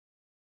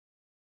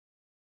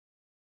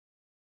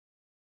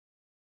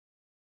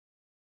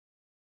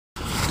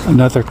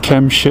Another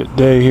chem shit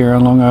day here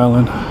on Long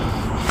Island.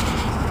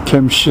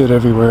 Chem shit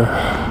everywhere.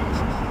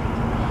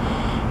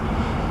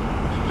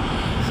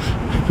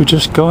 People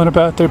just going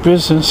about their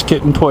business,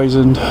 getting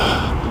poisoned.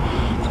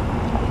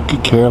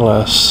 Could care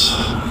less.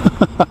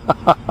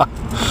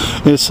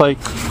 It's like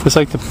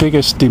the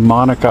biggest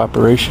demonic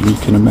operation you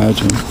can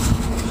imagine.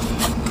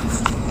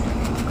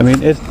 I mean,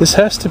 this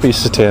has to be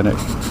satanic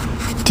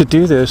to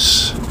do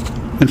this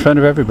in front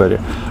of everybody.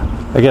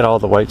 I get all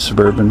the white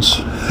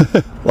Suburbans,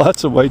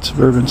 lots of white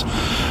Suburbans.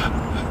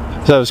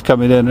 As I was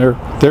coming in,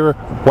 there were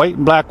white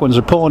and black ones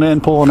are pulling in,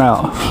 pulling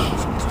out.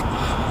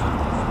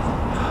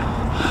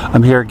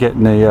 I'm here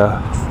getting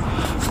a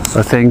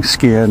thing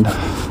scanned.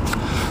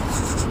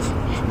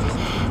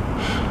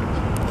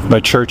 My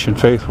church and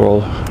faith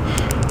world,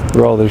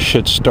 where all this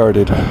shit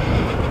started.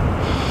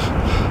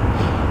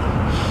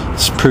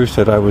 It's proof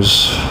that I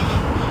was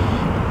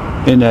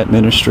in that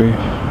ministry.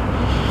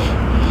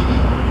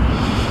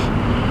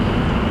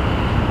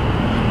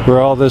 Where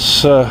all this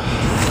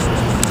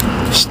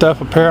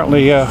stuff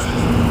apparently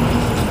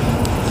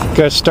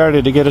got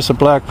started to get us a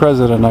black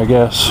president, I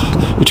guess.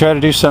 You try to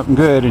do something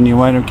good and you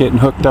wind up getting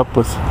hooked up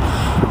with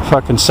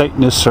fucking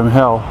Satanists from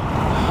hell.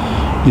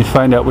 You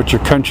find out what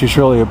your country's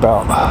really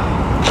about.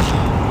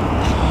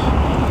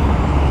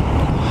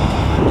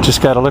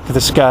 Just gotta look at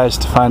the skies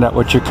to find out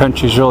what your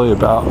country's really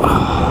about.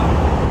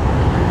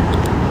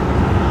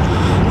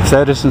 If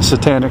that isn't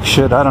satanic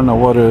shit, I don't know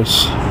what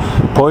is.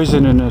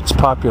 Poisoning its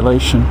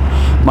population,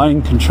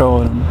 mind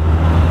controlling them.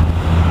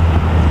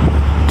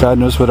 God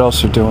knows what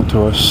else they're doing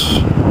to us.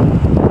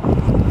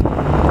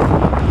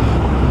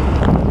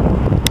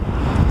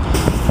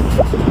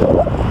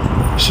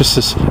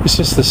 It's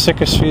just the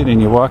sickest feeling.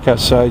 You walk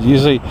outside,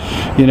 usually,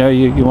 you know,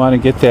 you want to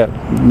get that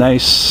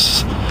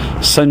nice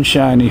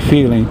sunshiny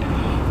feeling.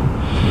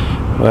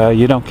 Well,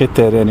 you don't get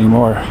that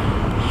anymore.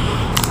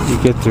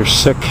 You get their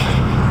sick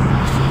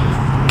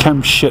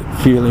chem shit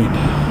feeling.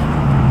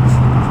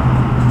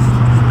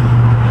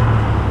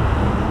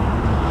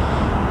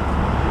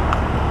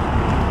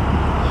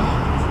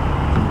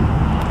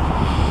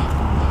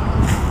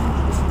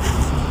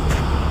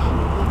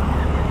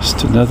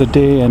 Just another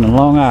day in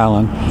Long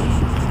Island.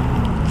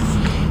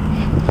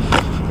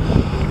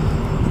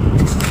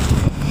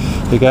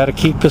 They got to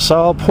keep us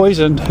all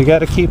poisoned. They got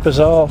to keep us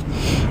all.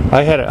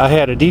 I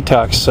had a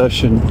detox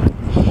session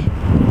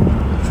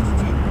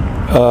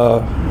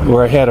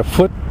where I had a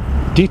foot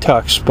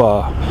detox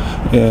spa,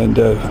 and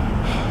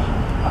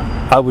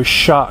I was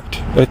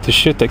shocked at the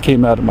shit that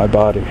came out of my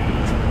body.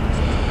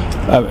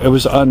 It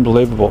was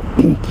unbelievable.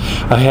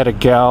 I had a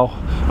gal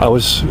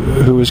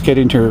who was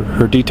getting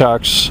her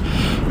detox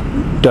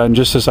done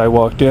just as I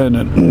walked in,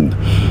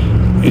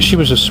 and she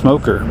was a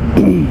smoker.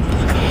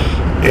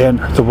 And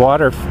the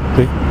water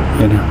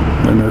in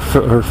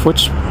her foot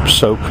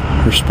soak,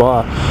 her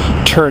spa,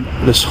 turned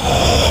this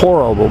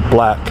horrible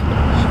black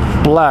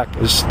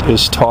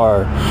as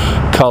tar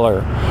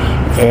color.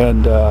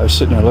 And I was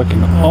sitting there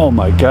looking, oh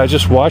my God,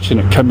 just watching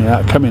it coming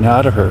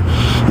out of her.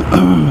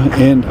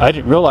 And I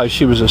didn't realize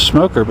she was a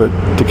smoker, but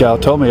the gal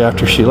told me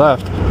after she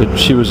left that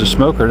she was a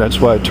smoker, and that's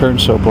why it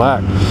turned so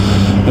black.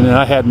 And then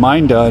I had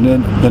mine done,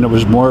 and it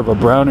was more of a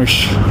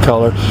brownish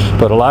color,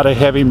 but a lot of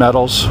heavy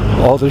metals,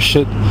 all this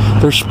shit,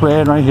 they're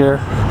spraying right here.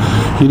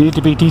 You need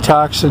to be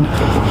detoxing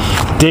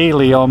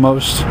daily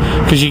almost,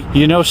 because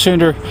you no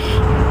sooner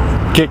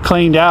get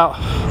cleaned out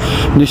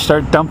and they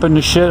start dumping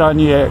the shit on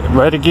you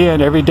right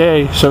again every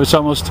day, so it's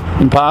almost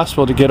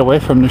impossible to get away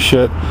from the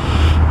shit.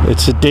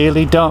 It's a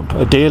daily dump,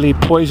 a daily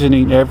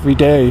poisoning every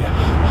day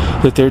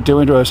that they're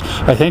doing to us.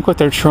 I think what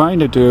they're trying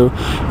to do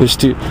is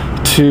to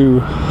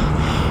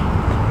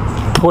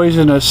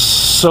poison us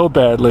so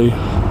badly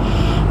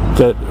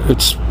that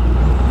it's,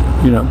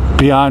 you know,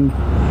 beyond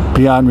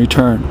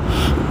return.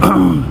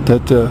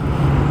 That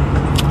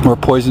we're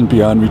poisoned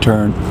beyond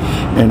return,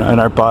 and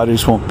our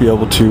bodies won't be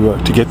able to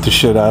get the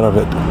shit out of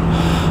it.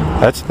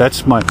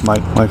 That's my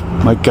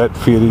gut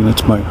feeling.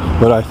 It's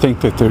what I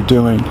think that they're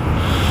doing.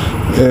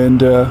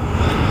 And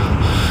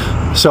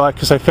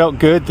because I felt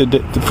good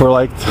for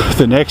like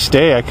the next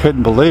day. I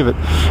couldn't believe it,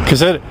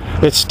 because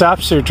it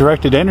stops their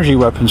directed energy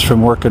weapons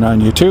from working on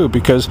you too,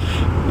 because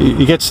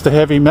it gets the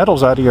heavy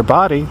metals out of your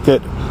body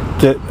that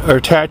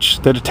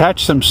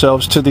attach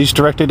themselves to these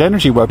directed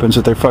energy weapons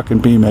that they fucking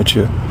beam at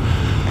you.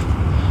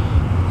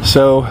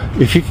 So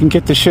if you can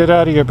get the shit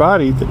out of your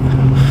body,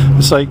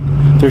 it's like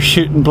they're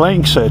shooting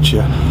blanks at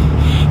you.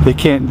 They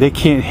can't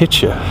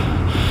hit you.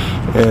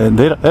 And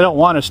they don't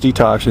want us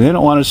detoxing. They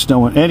don't want us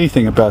knowing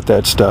anything about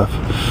that stuff.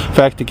 In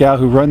fact, the gal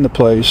who run the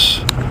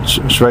place,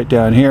 it's right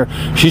down here,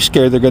 she's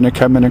scared they're going to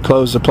come in and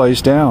close the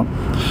place down.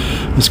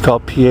 It's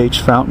called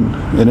pH Fountain,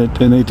 and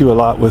they do a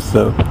lot with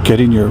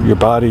getting your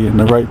body in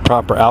the right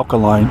proper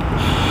alkaline,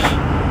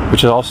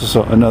 which is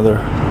also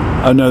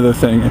another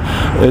thing.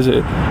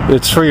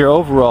 It's for your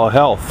overall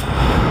health,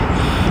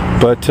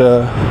 but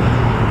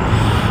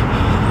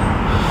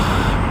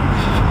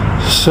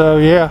so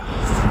yeah.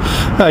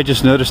 I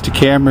just noticed a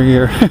camera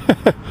here.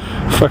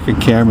 Fucking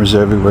cameras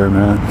everywhere,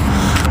 man.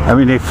 I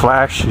mean, they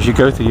flash as you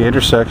go through the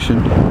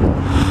intersection,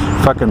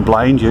 fucking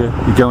blind you.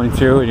 You're going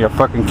through and your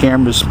fucking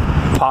camera's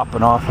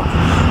popping off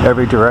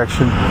every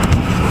direction.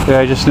 Yeah,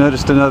 I just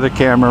noticed another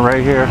camera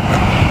right here.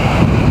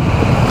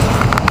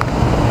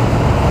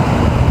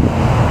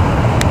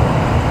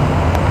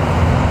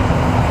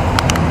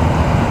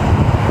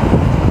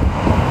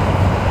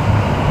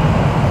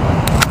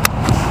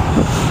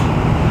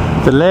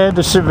 The land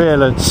of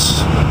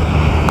surveillance.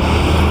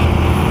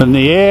 In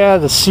the air,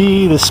 the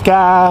sea, the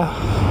sky.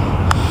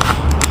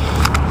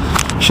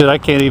 Shit, I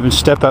can't even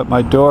step out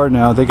my door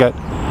now. They got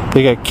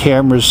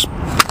cameras.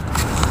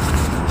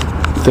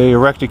 They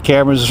erected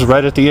cameras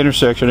right at the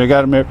intersection. They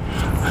got them there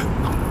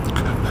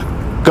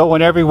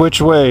going every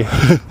which way.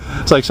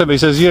 It's like somebody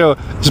says, you know,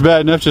 it's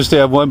bad enough just to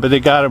have one, but they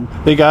got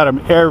them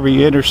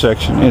every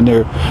intersection, and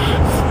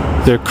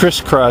they're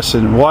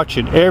crisscrossing,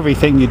 watching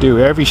everything you do,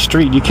 every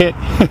street. You can't.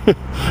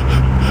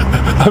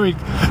 I mean,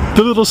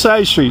 the little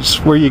side streets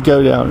where you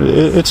go down,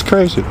 it's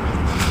crazy.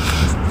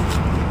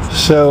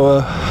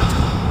 So,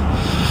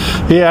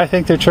 yeah, I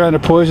think they're trying to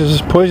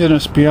poison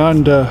us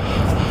beyond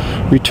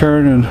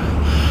return and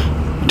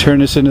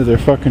turn us into their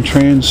fucking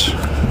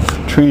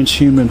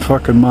transhuman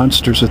fucking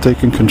monsters that they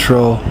can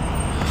control.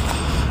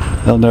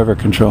 They'll never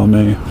control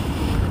me.